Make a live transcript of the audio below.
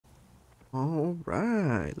All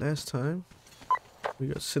right, last time we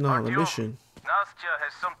got sent out on a mission. Nastya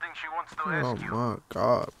has something she wants to Oh ask you. my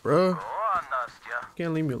god, bruh. Go on, Nastya.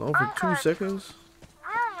 Can't leave me alone for 2 seconds.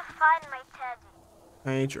 Will you find my teddy?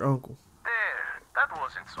 I ain't your uncle, There, that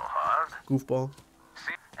wasn't so hard. goofball.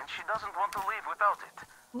 See, and she doesn't want to leave without it.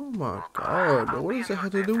 Oh my god, bro. What does that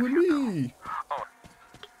have to do with me? Oh.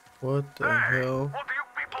 What the Hey, hell? what are you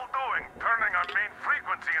people doing? Turning our main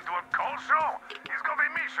frequency into a call show? He's got a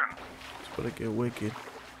mission. It's gonna get wicked.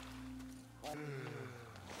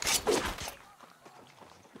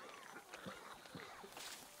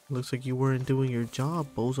 Looks like you weren't doing your job,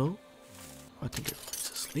 bozo. I think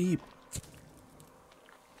everybody's asleep.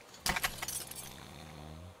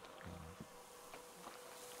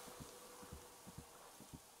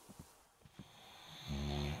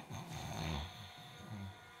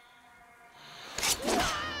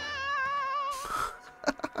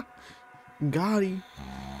 Got him.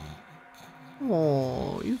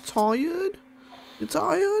 Oh, you tired? You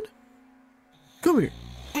tired? Come here.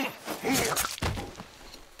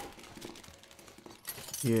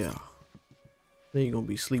 Yeah. Then you're gonna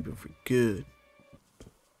be sleeping for good.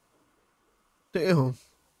 Damn.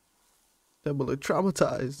 That boy look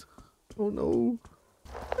traumatized. Oh no.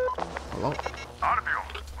 Hello? Artyom,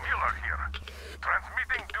 Miller here.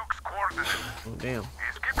 Transmitting Duke's coordinates. Oh damn.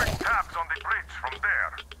 He's keeping tabs on the bridge from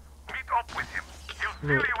there. Meet up with him. He'll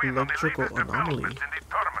fill Little you in on the electrical latest anomaly. developments in the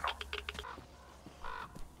terminal.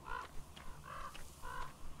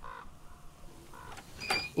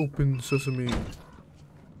 Open sesame.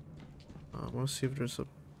 I want to see if there's a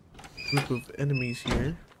group of enemies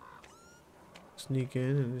here. Sneak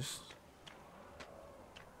in and just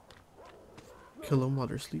kill them while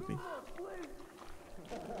they're sleeping.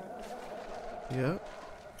 Yeah,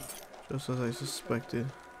 just as I suspected.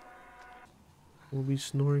 We'll be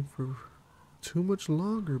snoring for too much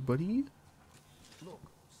longer, buddy. Look,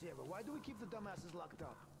 Sarah, why do we keep the dumbasses locked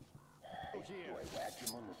up?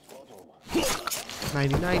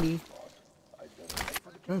 90-90.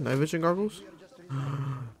 Oh, night vision goggles?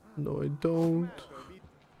 No, I don't.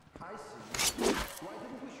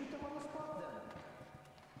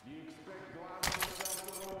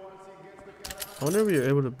 I wonder if you're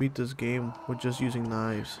able to beat this game with just using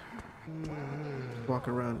knives. Walk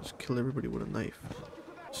around and just kill everybody with a knife.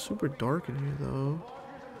 Super dark in here though.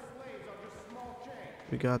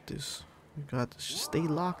 We got this. We got this. Just stay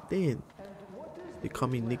locked in. They call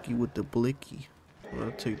me Nikki with the blicky. I'm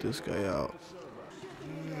gonna take this guy out.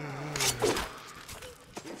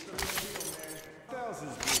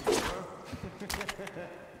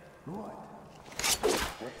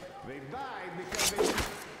 They died because they...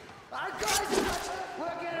 Alright guys,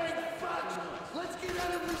 we're getting fucked! Let's get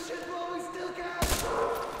out of this shit while we still can!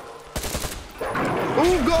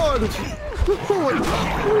 Oh god!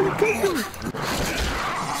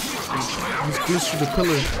 He's goose through the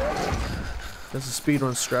pillar. That's a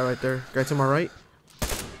speedrun strat right there. Guy to my right.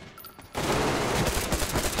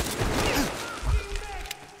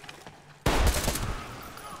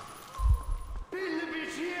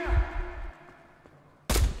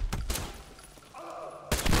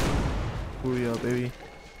 Booyah, baby.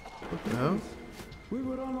 What the hell? We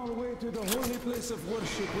were on our way to the holy place of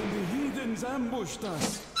worship when the heathens ambushed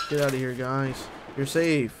us. Get out of here, guys. You're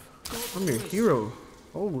safe. I'm your hero.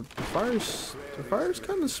 Oh, the fire's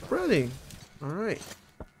kind of spreading. All right.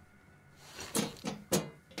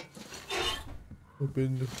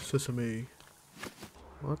 Open sesame.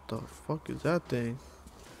 What the fuck is that thing?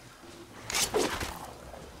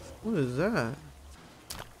 What is that?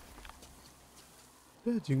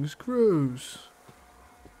 That thing's gross.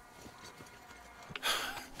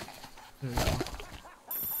 There we go.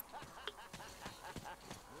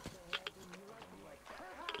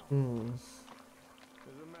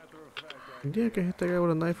 You think I can hit that guy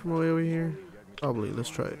with a knife from way over here? Probably. Let's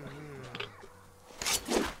try it.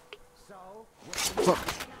 Fuck.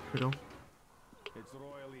 Here we go. It's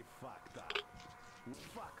royally fucked up.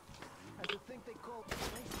 Fuck. I should think they call... They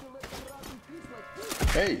still let them rot in peace like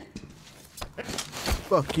this. Hey!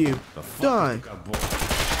 Fuck you. Die.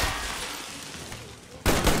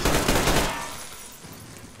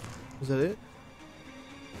 Is that it?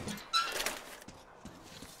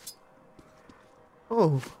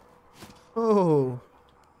 Oh. Oh.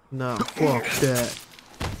 Nah, fuck that.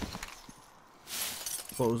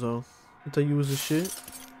 Bozo. I thought you was a shit.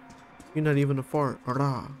 You're not even a fart.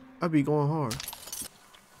 Rah. I be going hard.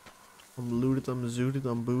 I'm looted, I'm zooted,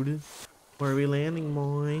 I'm booted. Where are we landing,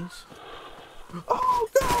 boys? Oh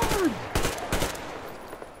god!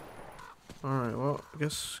 Alright, well, I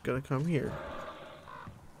guess gotta come here.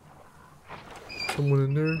 Someone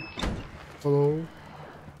in there? Hello?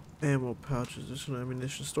 Ammo pouches. Additional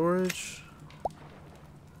ammunition storage.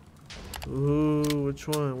 Ooh, which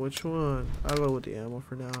one? Which one? I'll go with the ammo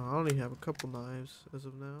for now. I only have a couple knives as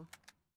of now.